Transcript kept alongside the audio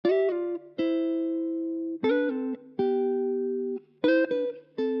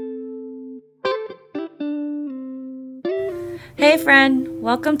Hey friend,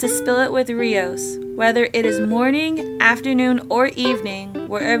 welcome to Spill It with Rios. Whether it is morning, afternoon, or evening,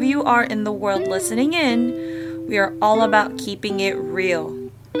 wherever you are in the world listening in, we are all about keeping it real.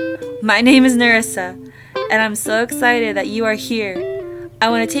 My name is Narissa, and I'm so excited that you are here. I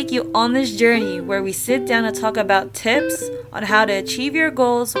want to take you on this journey where we sit down and talk about tips on how to achieve your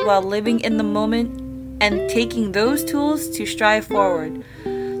goals while living in the moment and taking those tools to strive forward.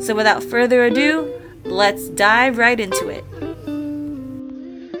 So without further ado, let's dive right into it.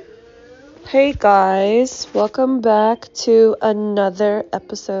 Hey guys, welcome back to another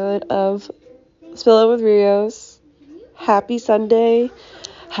episode of Spill It with Rios. Happy Sunday.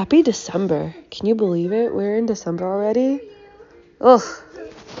 Happy December. Can you believe it? We're in December already? Ugh,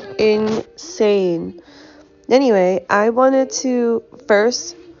 insane. Anyway, I wanted to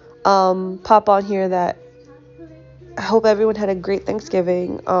first pop on here that I hope everyone had a great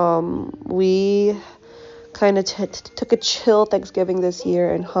Thanksgiving. We kind of took a chill Thanksgiving this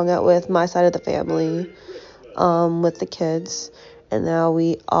year and hung out with my side of the family, with the kids, and now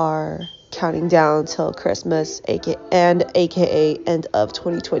we are counting down till Christmas, aka end of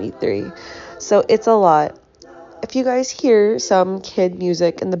 2023. So it's a lot. If you guys hear some kid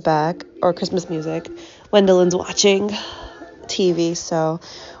music in the back or Christmas music, Wendellin's watching TV, so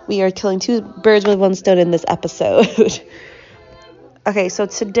we are killing two birds with one stone in this episode. Okay, so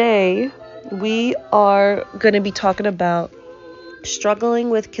today we are going to be talking about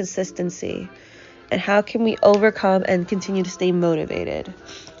struggling with consistency and how can we overcome and continue to stay motivated.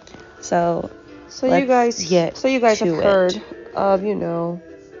 So you guys have heard of, you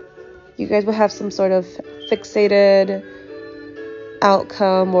guys will have some sort of fixated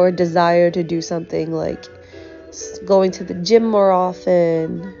outcome or desire to do something like going to the gym more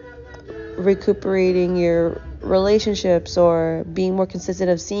often, recuperating your relationships, or being more consistent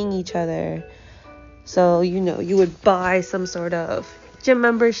of seeing each other. So, you would buy some sort of gym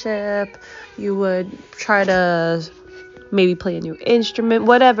membership, you would try to maybe play a new instrument,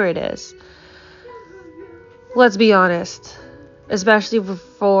 whatever it is. Let's be honest, especially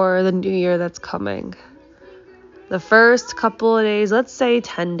for the new year that's coming. The first couple of days, let's say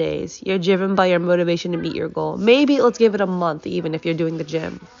 10 days, you're driven by your motivation to meet your goal. Maybe let's give it a month, even if you're doing the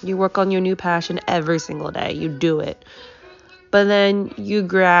gym. You work on your new passion every single day. You do it. But then you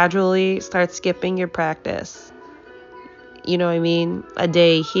gradually start skipping your practice. You know what I mean? A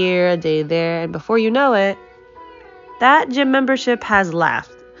day here, a day there. And before you know it, that gym membership has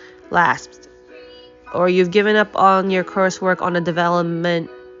lapsed. Or you've given up on your coursework on a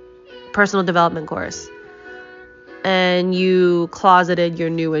personal development course. And you closeted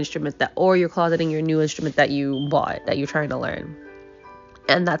your new instrument you're closeting your new instrument that you bought, that you're trying to learn.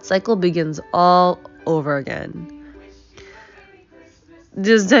 And that cycle begins all over again.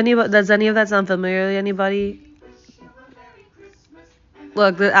 Does any of that sound familiar to anybody?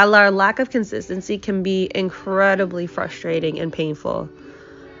 Look, our lack of consistency can be incredibly frustrating and painful.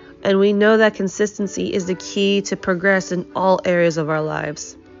 And we know that consistency is the key to progress in all areas of our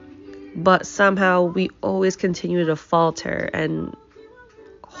lives. But somehow we always continue to falter and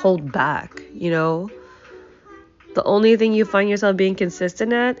hold back, The only thing you find yourself being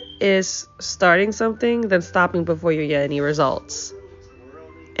consistent at is starting something, then stopping before you get any results.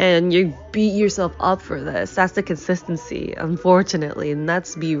 And you beat yourself up for this. That's the consistency, unfortunately. And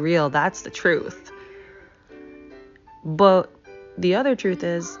let's be real, that's the truth. But the other truth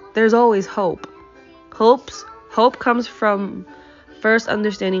is, there's always hope. Hope comes from first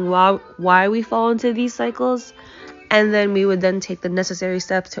understanding why we fall into these cycles, and then we would then take the necessary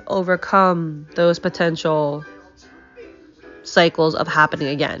steps to overcome those potential cycles of happening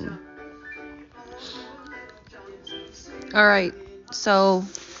again. All right, so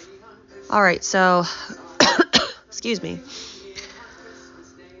excuse me.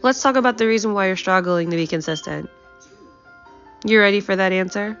 Let's talk about the reason why you're struggling to be consistent. You ready for that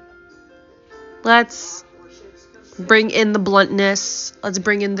answer? Let's bring in the bluntness. Let's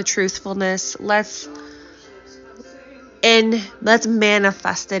bring in the truthfulness. Let's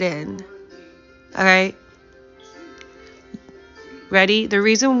manifest it in. All right? Ready? The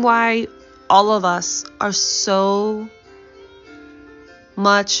reason why all of us are so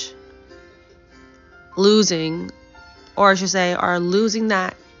much losing, or I should say, are losing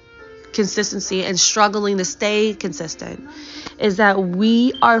that consistency and struggling to stay consistent, is that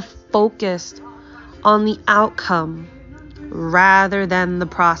we are focused on the outcome rather than the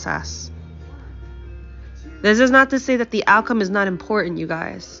process. This is not to say that the outcome is not important, you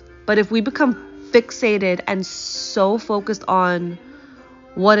guys. But if we become fixated and so focused on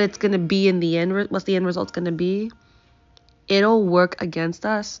what it's going to be in the end, what the end result's going to be, it'll work against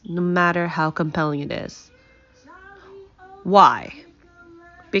us no matter how compelling it is. Why?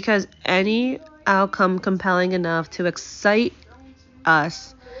 Because any outcome compelling enough to excite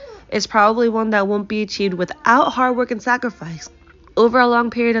us is probably one that won't be achieved without hard work and sacrifice over a long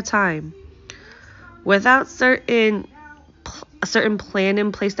period of time. Without a certain plan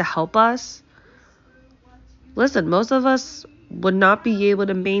in place to help us, listen, most of us would not be able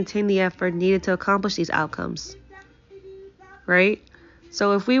to maintain the effort needed to accomplish these outcomes, right?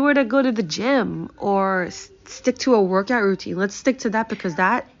 So if we were to go to the gym or stick to a workout routine, let's stick to that, because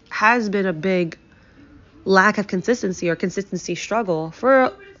that has been a big lack of consistency or consistency struggle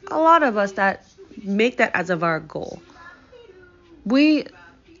for a lot of us that make that as of our goal. We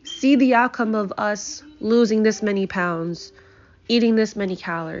see the outcome of us losing this many pounds, eating this many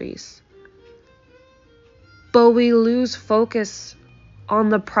calories, but we lose focus on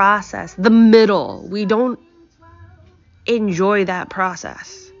the process, the middle. We don't enjoy that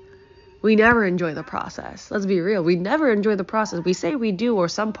process. We never enjoy the process. Let's be real. We never enjoy the process. We say we do, or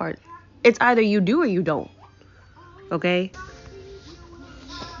some part. It's either you do or you don't. Okay?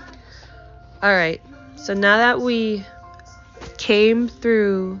 All right. So now that we came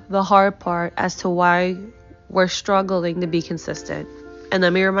through the hard part as to why we're struggling to be consistent, and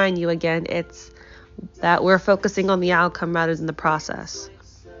let me remind you again, it's that we're focusing on the outcome rather than the process.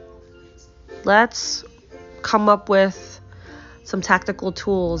 Let's come up with some tactical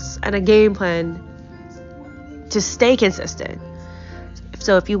tools and a game plan to stay consistent.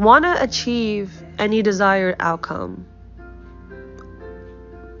 So if you want to achieve any desired outcome,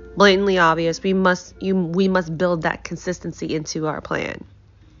 blatantly obvious, we must build that consistency into our plan.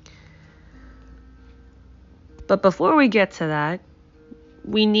 But before we get to that,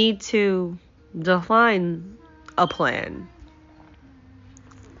 we need to define a plan.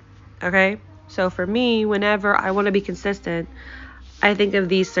 Okay? So for me, whenever I want to be consistent, I think of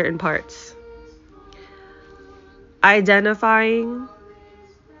these certain parts. Identifying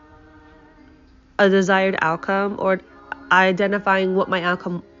a desired outcome, or identifying what my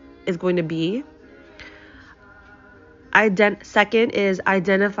outcome is going to be. Second is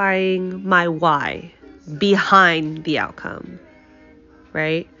identifying my why behind the outcome,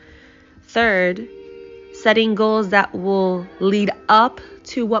 right? Third, setting goals that will lead up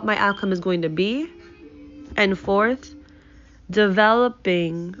to what my outcome is going to be. And fourth,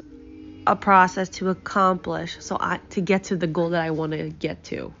 developing a process to accomplish, to get to the goal that I want to get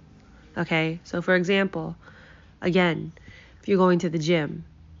to. Okay? So for example, again, if you're going to the gym,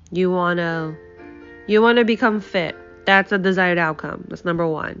 you want to become fit. That's a desired outcome. That's number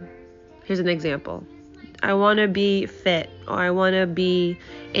one. Here's an example. I want to be fit, or I want to be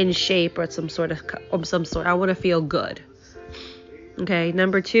in shape, or some sort. I want to feel good. Okay.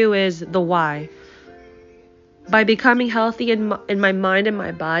 Number two is the why. By becoming healthy in my mind and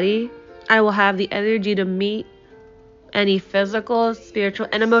my body, I will have the energy to meet any physical, spiritual,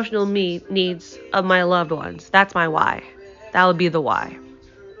 and emotional needs of my loved ones. That's my why. That would be the why.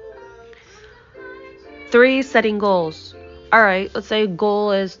 3, setting goals. All right, let's say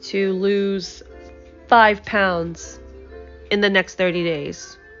goal is to lose 5 pounds in the next 30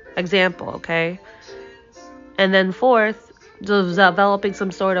 days. Example, okay? And then 4th, developing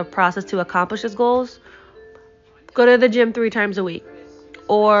some sort of process to accomplish his goals. Go to the gym 3 times a week,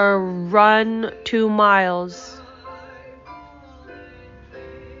 or run 2 miles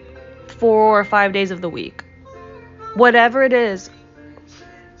 4 or 5 days of the week. Whatever it is,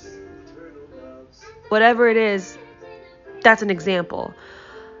 that's an example.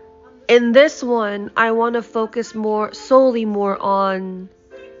 In this one, I want to focus solely more on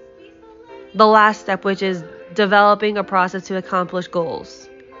the last step, which is developing a process to accomplish goals,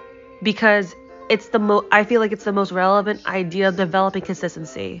 because I feel like it's the most relevant idea of developing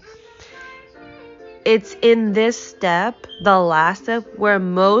consistency. It's in this step, the last step, where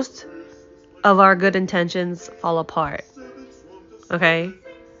most of our good intentions fall apart. Okay?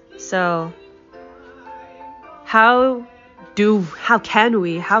 So, how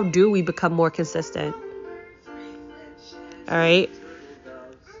do we become more consistent? All right?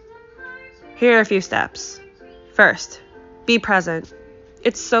 Here are a few steps. First, be present.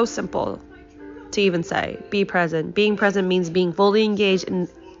 It's so simple to even say. Be present. Being present means being fully engaged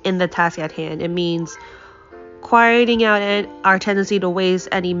in the task at hand. It means quieting out our tendency to waste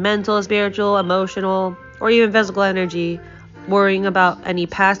any mental, spiritual, emotional, or even physical energy worrying about any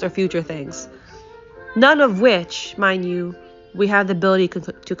past or future things. None of which, mind you, we have the ability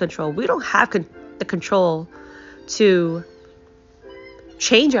to control. We don't have the control to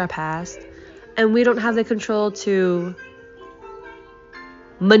change our past, and we don't have the control to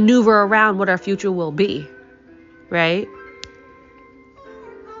maneuver around what our future will be, right?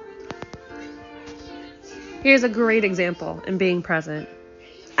 Here's a great example in being present.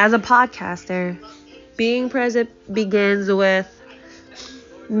 As a podcaster, being present begins with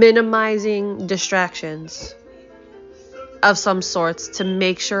minimizing distractions of some sorts to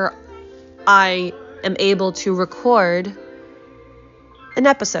make sure I am able to record an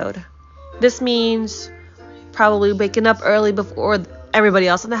episode. This means probably waking up early before everybody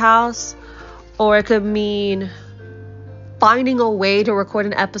else in the house, or it could mean finding a way to record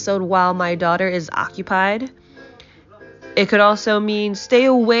an episode while my daughter is occupied. It could also mean stay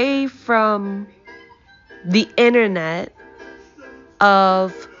away from the internet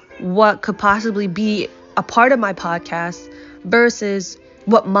of what could possibly be a part of my podcast versus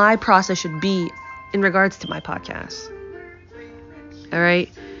what my process should be in regards to my podcast. All right.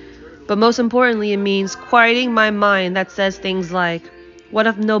 But most importantly, it means quieting my mind that says things like, what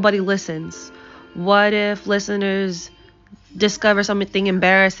if nobody listens? What if listeners discover something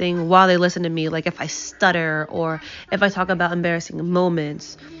embarrassing while they listen to me? Like if I stutter or if I talk about embarrassing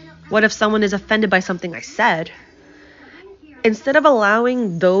moments. What if someone is offended by something I said? Instead of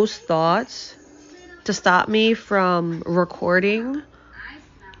allowing those thoughts to stop me from recording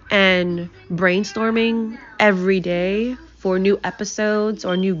and brainstorming every day for new episodes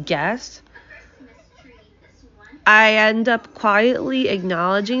or new guests, I end up quietly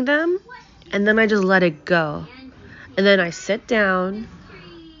acknowledging them, and then I just let it go. And then I sit down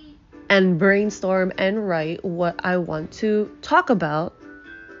and brainstorm and write what I want to talk about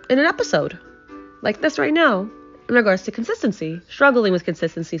in an episode. Like this right now, in regards to consistency. Struggling with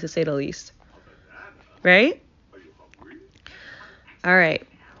consistency, to say the least. Right? All right.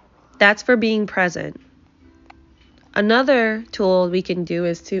 That's for being present. Another tool we can do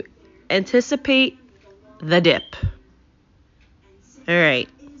is to anticipate the dip. All right.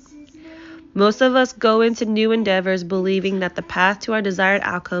 Most of us go into new endeavors believing that the path to our desired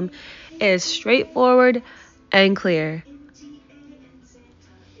outcome is straightforward and clear.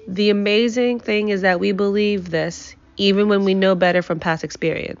 The amazing thing is that we believe this even when we know better from past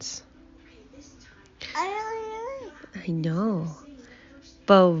experience. I know.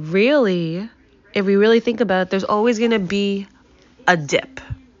 But really, if we really think about it, there's always going to be a dip.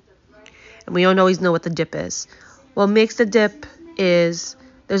 And we don't always know what the dip is. What makes the dip is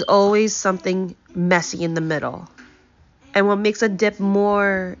there's always something messy in the middle. And what makes a dip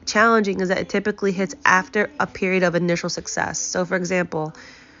more challenging is that it typically hits after a period of initial success. So, for example,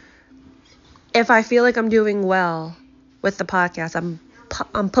 if I feel like I'm doing well with the podcast,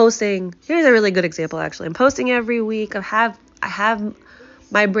 I'm posting. Here's a really good example, actually. I'm posting every week. I have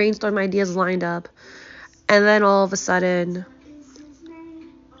my brainstorm ideas lined up, and then all of a sudden,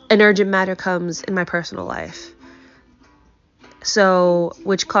 an urgent matter comes in my personal life. So,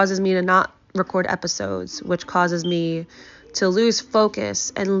 which causes me to not record episodes, which causes me to lose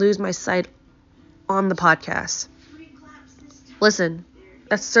focus and lose my sight on the podcast. Listen,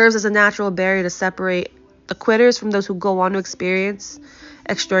 that serves as a natural barrier to separate the quitters from those who go on to experience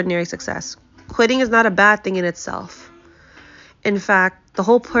extraordinary success. Quitting is not a bad thing in itself. In fact, the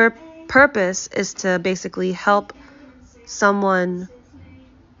whole purpose is to basically help someone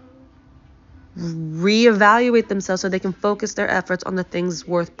reevaluate themselves so they can focus their efforts on the things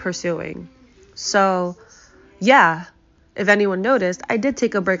worth pursuing. So, yeah, if anyone noticed, I did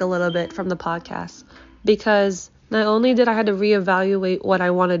take a break a little bit from the podcast because not only did I have to reevaluate what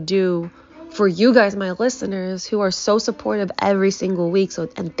I want to do for you guys, my listeners, who are so supportive every single week,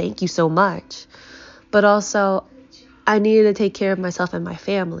 and thank you so much, but also I needed to take care of myself and my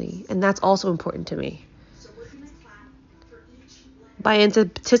family, and that's also important to me. By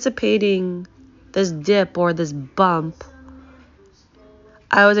anticipating this dip or this bump,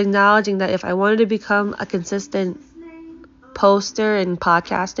 I was acknowledging that if I wanted to become a consistent poster and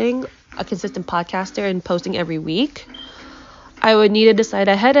podcasting, a consistent podcaster and posting every week, I would need to decide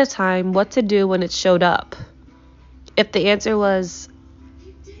ahead of time what to do when it showed up. If the answer was,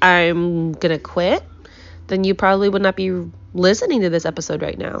 I'm gonna quit, then you probably would not be listening to this episode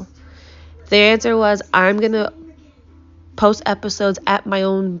right now. If the answer was, I'm gonna post episodes at my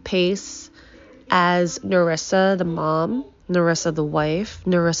own pace as Narissa the mom, Narissa the wife,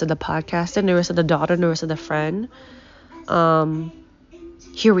 Narissa the podcaster, Narissa the daughter, Narissa the friend.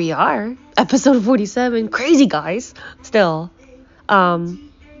 Here we are, episode 47. Crazy, guys. Still. I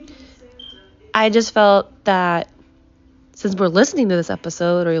just felt that since we're listening to this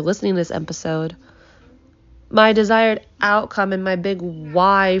episode, or you're listening to this episode, my desired outcome and my big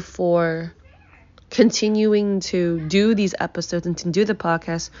why for continuing to do these episodes and to do the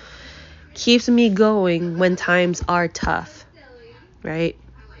podcast keeps me going when times are tough, right?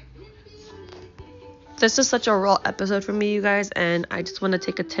 This is such a raw episode for me, you guys, and I just want to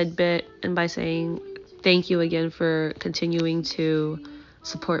take a tidbit and by saying thank you again for continuing to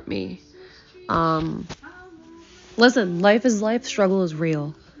support me. Listen, life is life, struggle is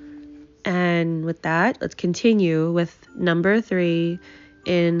real. And with that, let's continue with number 3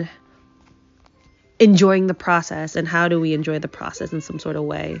 in enjoying the process, and how do we enjoy the process in some sort of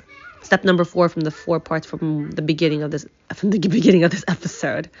way. Step number 4 from the 4 parts from the beginning of this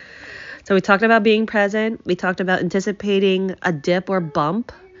episode. So we talked about being present. We talked about anticipating a dip or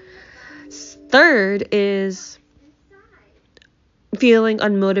bump. Third is feeling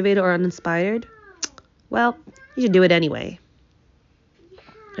unmotivated or uninspired. Well, you should do it anyway.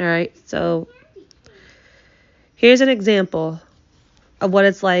 All right, so here's an example of what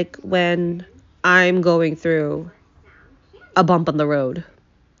it's like when I'm going through a bump on the road.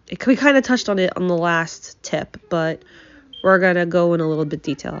 We kind of touched on it on the last tip, but we're going to go in a little bit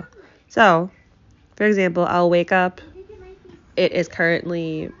detail. So, for example, I'll wake up. It is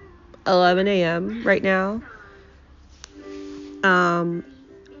currently 11 a.m. right now.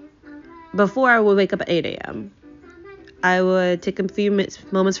 Before I would wake up at 8 a.m. I would take a few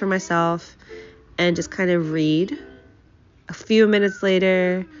moments for myself and just kind of read. A few minutes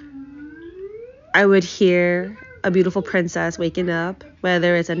later, I would hear a beautiful princess waking up,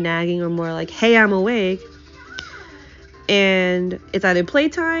 whether it's a nagging or more like, hey, I'm awake. And it's either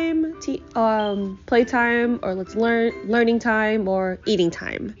playtime, or let's learning time, or eating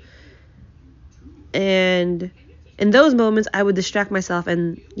time. And in those moments, I would distract myself,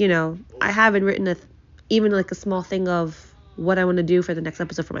 and, I haven't written even like a small thing of what I want to do for the next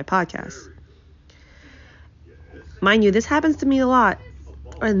episode for my podcast. Mind you, this happens to me a lot,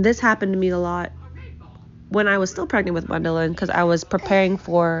 and this happened to me a lot when I was still pregnant with Gwendolyn, because I was preparing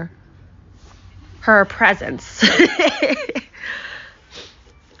for her presence.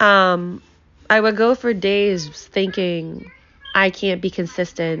 I would go for days thinking I can't be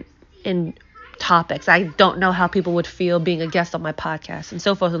consistent in topics. I don't know how people would feel being a guest on my podcast, and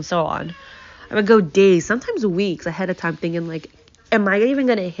so forth and so on. I would go days, sometimes weeks ahead of time thinking like, am I even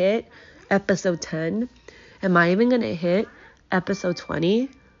going to hit episode 10? Am I even going to hit episode 20?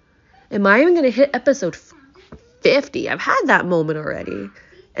 Am I even going to hit episode 50? I've had that moment already.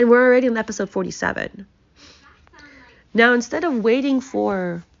 And we're already on episode 47. Now, instead of waiting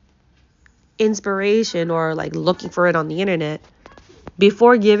for inspiration or like looking for it on the internet,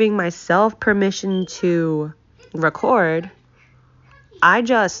 before giving myself permission to record, I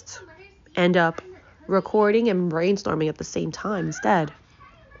just end up recording and brainstorming at the same time instead.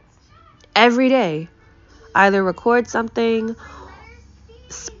 Every day, either record something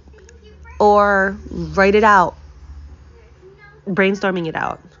or write it out, brainstorming it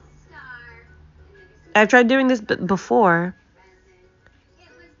out. I've tried doing this before,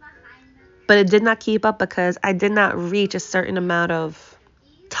 but it did not keep up because I did not reach a certain amount of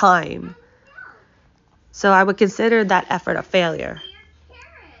time. So I would consider that effort a failure.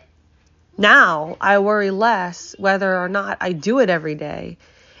 Now, I worry less whether or not I do it every day.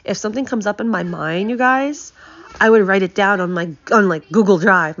 If something comes up in my mind, you guys, I would write it down on Google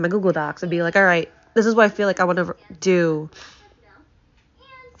Drive, my Google Docs, and be like, all right, this is what I feel like I want to do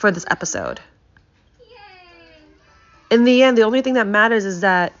for this episode. In the end, the only thing that matters is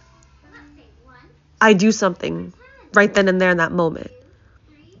that I do something right then and there in that moment.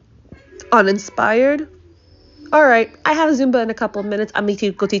 Uninspired? All right, I have Zumba in a couple of minutes. I'm going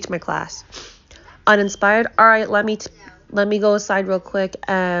to go teach my class. Uninspired? All right, let me go aside real quick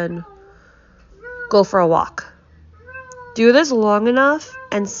and go for a walk. Do this long enough,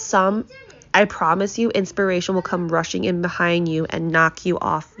 and I promise you, inspiration will come rushing in behind you and knock you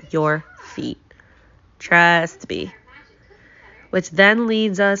off your feet. Trust me. Which then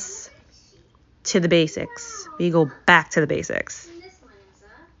leads us to the basics. We go back to the basics.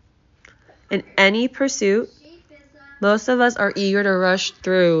 In any pursuit, most of us are eager to rush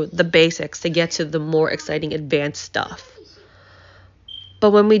through the basics to get to the more exciting advanced stuff.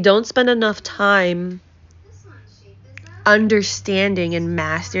 But when we don't spend enough time understanding and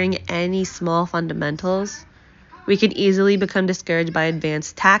mastering any small fundamentals, we can easily become discouraged by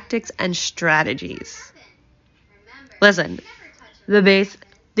advanced tactics and strategies. Listen,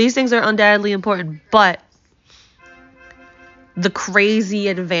 these things are undoubtedly important, but the crazy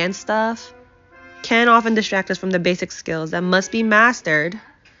advanced stuff can often distract us from the basic skills that must be mastered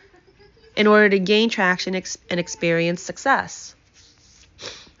in order to gain traction and experience success.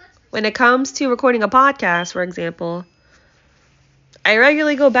 When it comes to recording a podcast, for example, I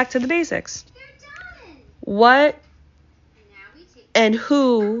regularly go back to the basics. What and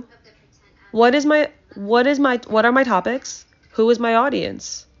who? What are my topics? Who is my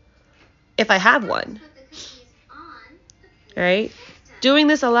audience? If I have one. Right? Doing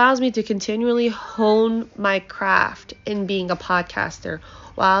this allows me to continually hone my craft in being a podcaster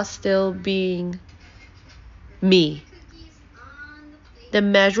while still being me. The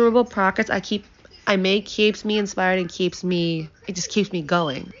measurable progress I make keeps me inspired and it just keeps me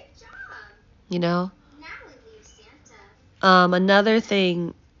going. You know? Another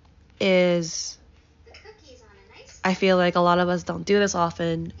thing is, I feel like a lot of us don't do this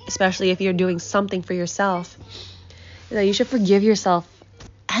often, especially if you're doing something for yourself, that you should forgive yourself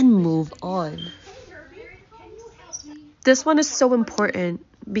and move on. This one is so important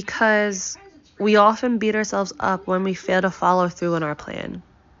because we often beat ourselves up when we fail to follow through on our plan.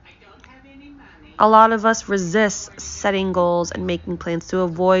 A lot of us resist setting goals and making plans to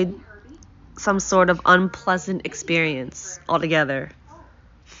avoid some sort of unpleasant experience altogether.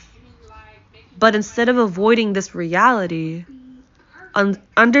 But instead of avoiding this reality,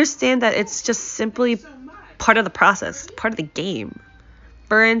 understand that it's just simply part of the process, part of the game.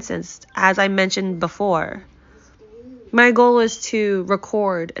 For instance, as I mentioned before, my goal is to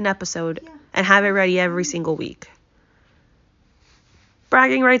record an episode and have it ready every single week.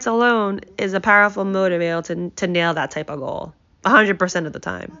 Bragging rights alone is a powerful motivator to nail that type of goal 100% of the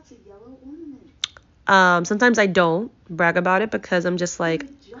time. Sometimes I don't brag about it because I'm just like,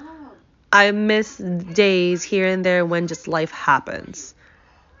 I miss days here and there when just life happens,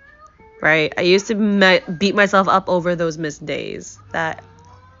 right? I used to beat myself up over those missed days that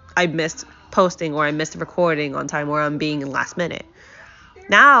I missed posting or I missed recording on time or I'm being last minute.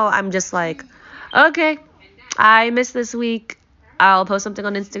 Now I'm just like, okay, I missed this week. I'll post something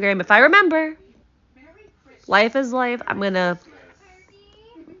on Instagram if I remember. Life is life. I'm going to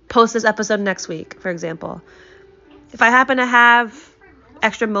post this episode next week, for example. If I happen to have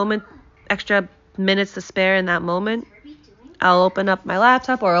extra minutes to spare in that moment, I'll open up my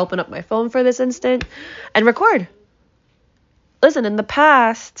laptop or open up my phone for this instant and record. Listen, in the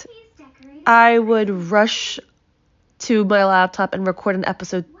past, I would rush to my laptop and record an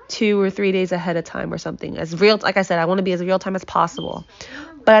episode 2 or 3 days ahead of time or something. Like I said, I want to be as real time as possible.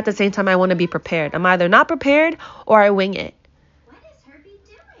 But at the same time, I want to be prepared. I'm either not prepared or I wing it.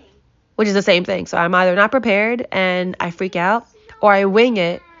 Which is the same thing. So I'm either not prepared and I freak out, or I wing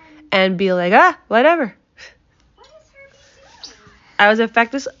it and be like, whatever. I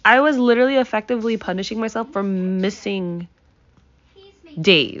was literally effectively punishing myself for missing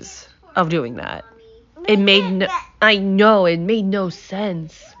days of doing that. It made no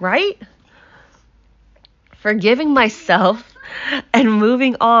sense, right? Forgiving myself and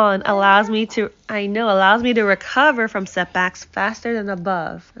moving on allows me to recover from setbacks faster than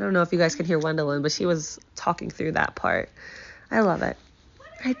above. I don't know if you guys can hear Wendelin, but she was talking through that part. I love it.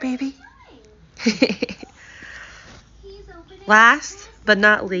 Right, baby? Last but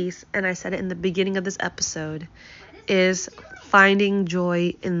not least, and I said it in the beginning of this episode, is finding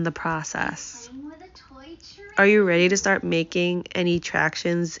joy in the process. Are you ready to start making any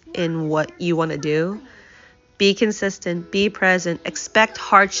tractions in what you want to do? Be consistent, be present, expect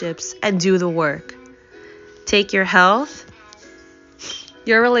hardships, and do the work. Take your health,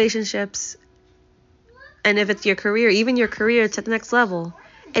 your relationships, and if it's your career, even your career to the next level,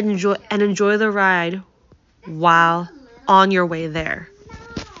 enjoy the ride while on your way there.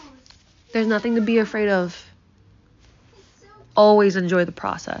 There's nothing to be afraid of. Always enjoy the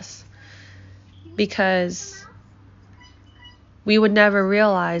process, because we would never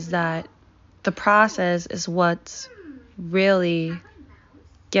realize that the process is what really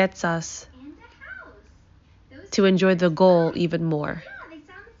gets us to enjoy the goal even more.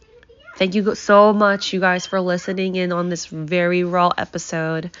 Thank you so much, you guys, for listening in on this very raw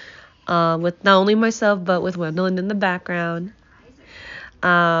episode with not only myself, but with Wendelin in the background.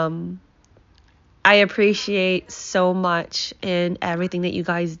 I appreciate so much in everything that you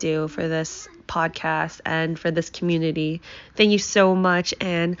guys do for this podcast and for this community. Thank you so much,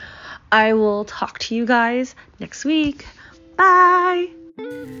 and I will talk to you guys next week. Bye!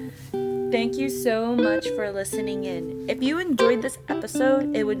 Thank you so much for listening in. If you enjoyed this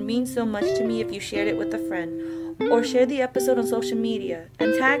episode, it would mean so much to me if you shared it with a friend, or share the episode on social media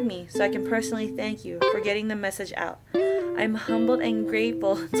and tag me so I can personally thank you for getting the message out. I'm humbled and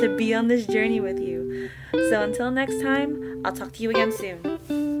grateful to be on this journey with you. So until next time, I'll talk to you again soon.